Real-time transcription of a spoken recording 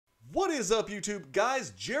What is up, YouTube?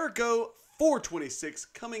 Guys,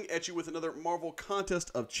 Jericho426 coming at you with another Marvel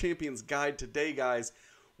Contest of Champions guide. Today, guys,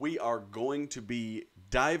 we are going to be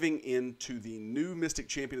diving into the new Mystic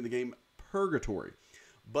Champion in the game, Purgatory.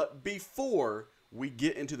 But before we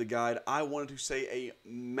get into the guide, I wanted to say a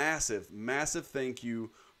massive thank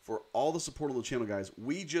you for all the support on the channel, guys.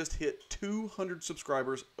 We just hit 200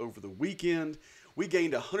 subscribers over the weekend. We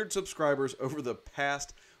gained 100 subscribers over the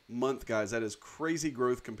past month, guys. That is crazy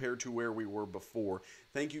growth compared to where we were before.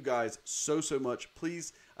 Thank you guys so much.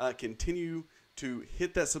 Please continue to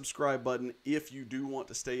hit that subscribe button if you do want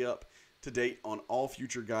to stay up to date on all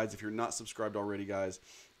future guides. If you're not subscribed already, guys,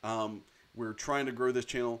 we're trying to grow this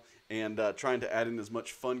channel and trying to add in as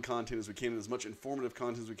much fun content as we can and as much informative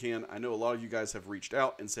content as we can. I know a lot of you guys have reached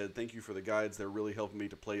out and said thank you for the guides. They're really helping me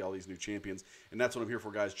to play all these new champions, and that's what I'm here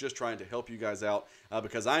for, guys, just trying to help you guys out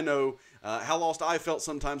because I know how lost I felt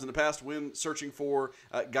sometimes in the past when searching for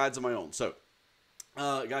guides of my own. So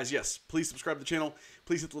guys, yes, please subscribe to the channel.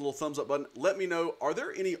 Please hit the little thumbs up button. Let me know, are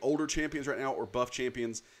there any older champions right now or buff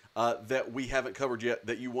champions that we haven't covered yet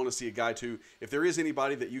that you want to see a guide to? If there is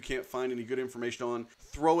anybody that you can't find any good information on,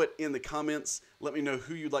 throw it in the comments. Let me know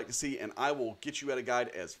who you'd like to see, and I will get you at a guide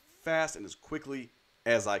as fast and as quickly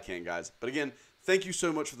as I can, guys. But again, thank you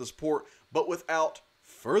so much for the support. But without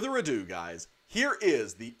further ado, guys, here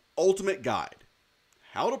is the ultimate guide: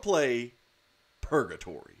 how to play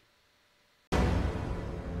Purgatory.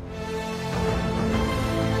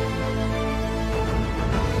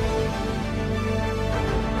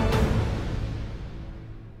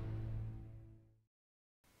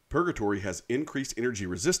 Purgatory has increased energy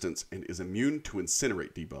resistance and is immune to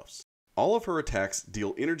incinerate debuffs. All of her attacks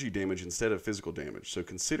deal energy damage instead of physical damage, so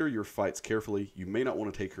consider your fights carefully. You may not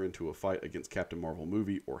want to take her into a fight against Captain Marvel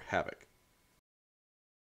movie or Havoc.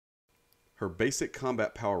 Her basic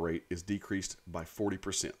combat power rate is decreased by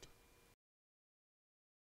 40%.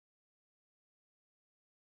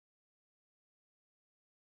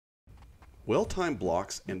 Well-timed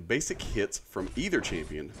blocks and basic hits from either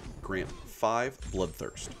champion grant 5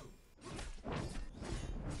 Bloodthirst.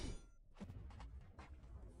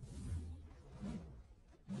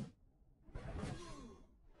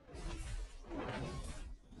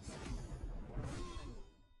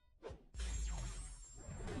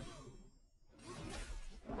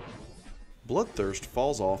 Bloodthirst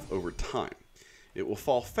falls off over time. It will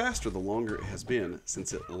fall faster the longer it has been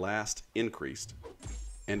since it last increased,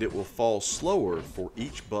 and it will fall slower for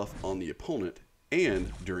each buff on the opponent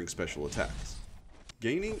and during special attacks.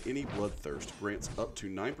 Gaining any Bloodthirst grants up to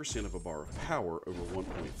 9% of a bar of power over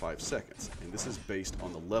 1.5 seconds, and this is based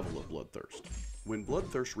on the level of Bloodthirst. When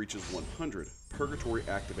Bloodthirst reaches 100, Purgatory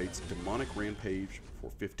activates Demonic Rampage for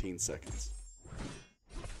 15 seconds.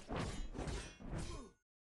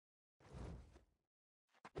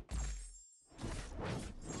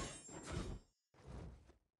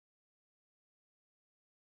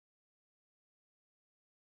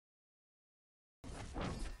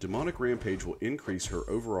 Demonic Rampage will increase her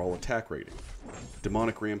overall attack rating.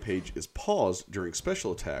 Demonic Rampage is paused during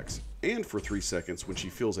special attacks and for 3 seconds when she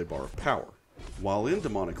feels a bar of power. While in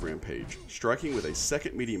Demonic Rampage, striking with a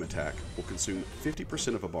second medium attack will consume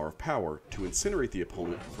 50% of a bar of power to incinerate the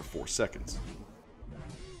opponent for 4 seconds.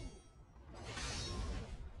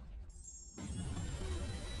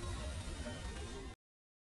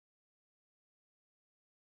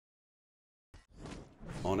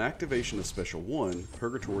 On activation of Special 1,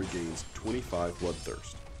 Purgatory gains 25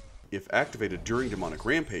 Bloodthirst. If activated during Demonic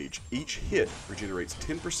Rampage, each hit regenerates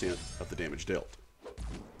 10% of the damage dealt.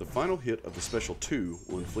 The final hit of the Special 2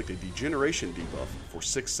 will inflict a Degeneration debuff for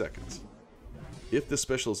 6 seconds. If this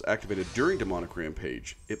special is activated during Demonic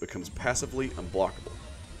Rampage, it becomes passively unblockable.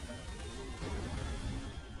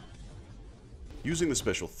 Using the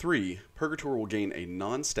Special 3, Purgatory will gain a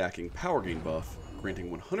non-stacking power gain buff,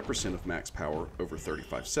 granting 100% of max power over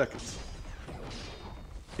 35 seconds.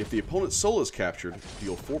 If the opponent's soul is captured,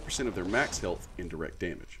 deal 4% of their max health in direct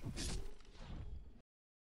damage.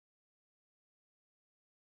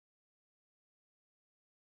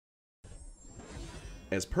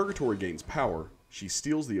 As Purgatory gains power, she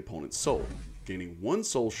steals the opponent's soul, gaining 1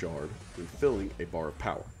 soul shard when filling a bar of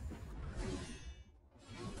power.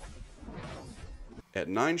 At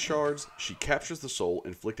 9 shards, she captures the soul,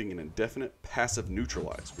 inflicting an indefinite passive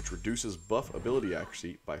neutralize, which reduces buff ability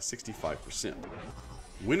accuracy by 65%.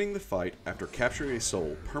 Winning the fight after capturing a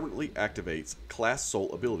soul permanently activates class soul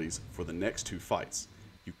abilities for the next 2 fights.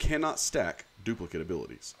 You cannot stack duplicate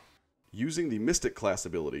abilities. Using the Mystic class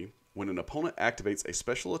ability, when an opponent activates a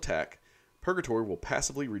special attack, Purgatory will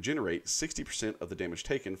passively regenerate 60% of the damage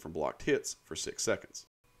taken from blocked hits for 6 seconds.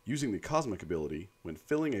 Using the Cosmic ability, when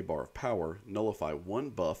filling a bar of power, nullify one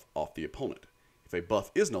buff off the opponent. If a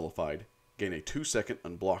buff is nullified, gain a 2-second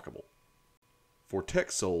unblockable. For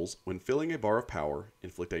Tech Souls, when filling a bar of power,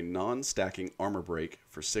 inflict a non-stacking armor break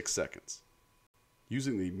for 6 seconds.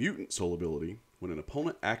 Using the Mutant Soul ability, when an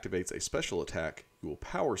opponent activates a special attack, you will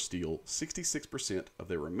power steal 66% of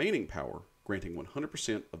their remaining power, granting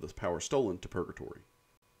 100% of the power stolen to Purgatory.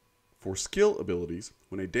 For skill abilities,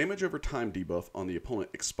 when a damage over time debuff on the opponent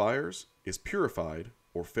expires, is purified,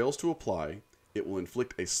 or fails to apply, it will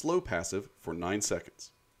inflict a slow passive for 9 seconds.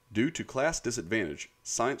 Due to class disadvantage,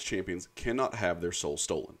 Science Champions cannot have their soul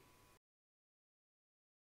stolen.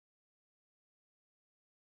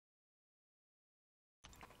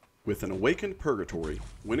 With an Awakened Purgatory,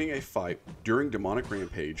 winning a fight during Demonic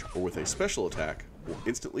Rampage or with a special attack will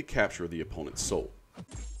instantly capture the opponent's soul.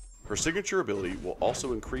 Her signature ability will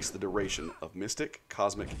also increase the duration of Mystic,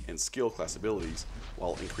 Cosmic, and Skill class abilities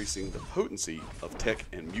while increasing the potency of Tech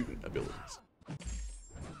and Mutant abilities.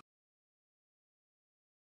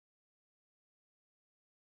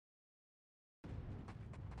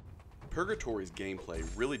 Purgatory's gameplay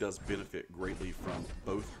really does benefit greatly from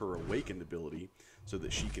both her Awakened ability, so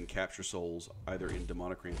that she can capture souls either in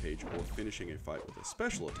Demonic Rampage or finishing a fight with a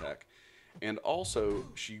special attack, and also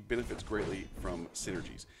she benefits greatly from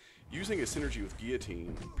synergies. Using a synergy with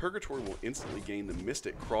Guillotine, Purgatory will instantly gain the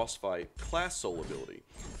Mystic Crossfight class soul ability,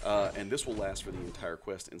 and this will last for the entire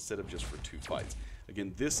quest instead of just for 2 fights.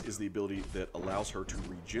 Again, this is the ability that allows her to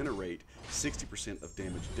regenerate 60% of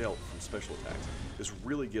damage dealt from special attacks. This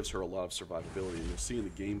really gives her a lot of survivability, and you'll see in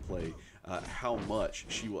the gameplay how much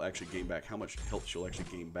she will actually gain back, how much health she'll actually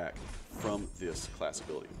gain back from this class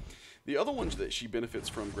ability. The other ones that she benefits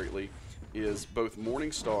from greatly is both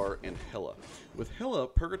Morningstar and Hela. With Hela,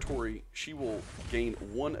 Purgatory, she will gain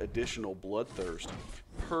 1 additional Bloodthirst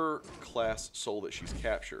per class soul that she's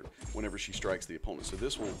captured whenever she strikes the opponent. So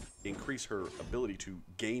this will increase her ability to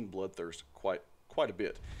gain Bloodthirst quite a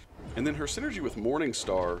bit. And then her synergy with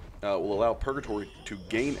Morningstar will allow Purgatory to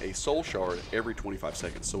gain a soul shard every 25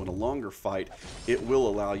 seconds. So in a longer fight, it will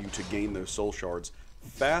allow you to gain those soul shards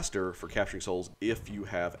faster for capturing souls if you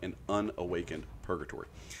have an unawakened Purgatory.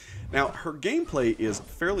 Now, her gameplay is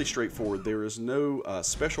fairly straightforward. There is no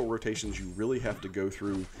special rotations you really have to go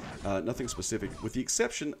through, nothing specific, with the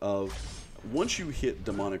exception of once you hit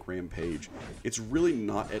Demonic Rampage, it's really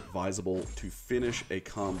not advisable to finish a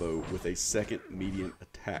combo with a second medium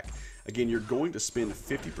attack. Again, you're going to spend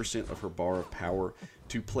 50% of her bar of power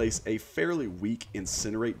to place a fairly weak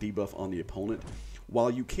Incinerate debuff on the opponent. While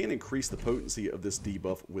you can increase the potency of this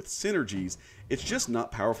debuff with synergies, it's just not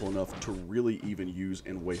powerful enough to really even use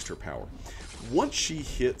and waste her power. Once she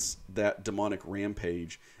hits that Demonic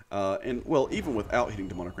Rampage, and well, even without hitting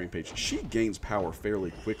Demonic Rampage, she gains power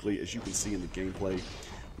fairly quickly, as you can see in the gameplay.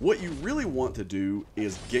 What you really want to do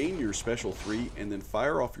is gain your Special 3 and then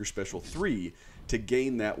fire off your Special 3 to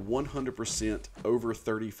gain that 100% over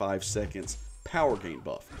 35 seconds power gain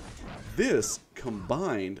buff. This,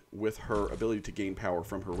 combined with her ability to gain power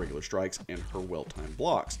from her regular strikes and her well-timed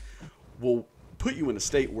blocks, will put you in a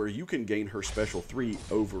state where you can gain her Special 3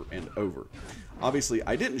 over and over. Obviously,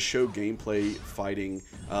 I didn't show gameplay fighting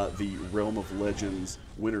the Realm of Legends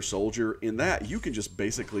Winter Soldier. In that, you can just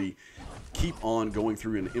basically keep on going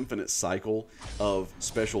through an infinite cycle of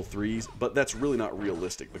Special 3s, but that's really not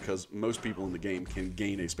realistic because most people in the game can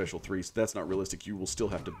gain a Special 3, so that's not realistic. You will still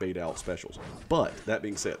have to bait out specials. But, that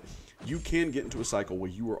being said, you can get into a cycle where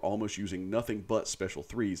you are almost using nothing but Special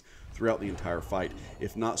 3s throughout the entire fight.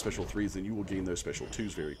 If not Special 3s, then you will gain those Special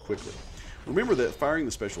 2s very quickly. Remember that firing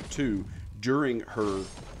the Special 2 during her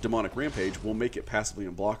Demonic Rampage will make it passively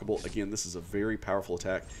unblockable. Again, this is a very powerful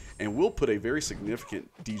attack and will put a very significant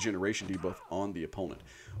degeneration debuff on the opponent.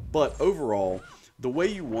 But overall, the way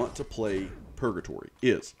you want to play Purgatory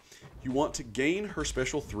is you want to gain her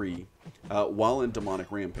Special 3 while in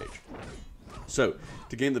Demonic Rampage. So,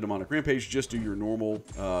 to gain the Demonic Rampage, just do your normal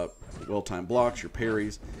well-timed blocks, your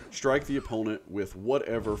parries, strike the opponent with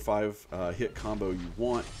whatever 5-hit combo you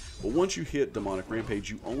want. But once you hit Demonic Rampage,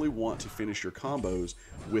 you only want to finish your combos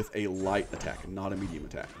with a light attack, not a medium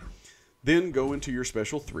attack. Then go into your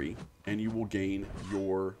Special 3, and you will gain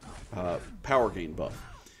your power gain buff.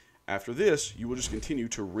 After this, you will just continue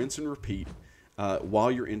to rinse and repeat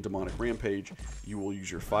while you're in Demonic Rampage. You will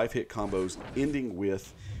use your 5-hit combos, ending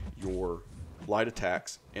with your light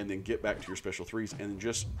attacks, and then get back to your Special 3s, and then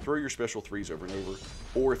just throw your Special 3s over and over.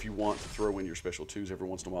 Or if you want to throw in your Special 2s every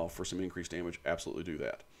once in a while for some increased damage, absolutely do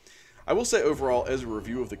that. I will say overall, as a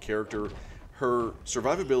review of the character, her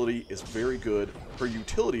survivability is very good. Her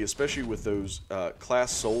utility, especially with those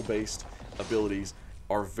class soul-based abilities,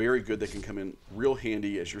 are very good. They can come in real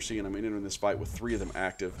handy, as you're seeing. I'm entering this fight with 3 of them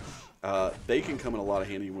active. They can come in a lot of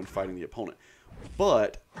handy when fighting the opponent.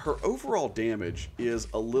 But her overall damage is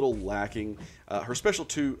a little lacking. Her special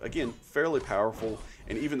 2, again, fairly powerful,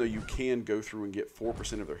 and even though you can go through and get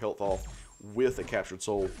 4% of their health off with a captured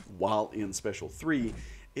soul while in special 3,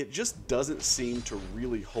 it just doesn't seem to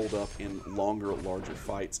really hold up in longer, larger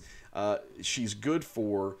fights. She's good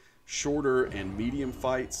for shorter and medium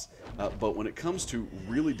fights, but when it comes to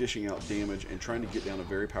really dishing out damage and trying to get down a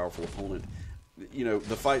very powerful opponent, you know,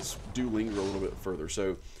 the fights do linger a little bit further.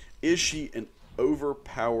 So is she an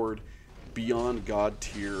overpowered, beyond god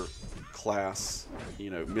tier class, you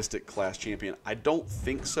know, Mystic class champion? I don't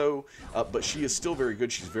think so, but she is still very good.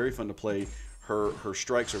 She's very fun to play. Her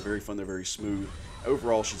strikes are very fun. They're very smooth.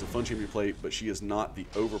 Overall, she's a fun champion to play, but she is not the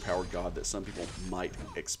overpowered god that some people might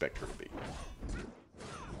expect her to be.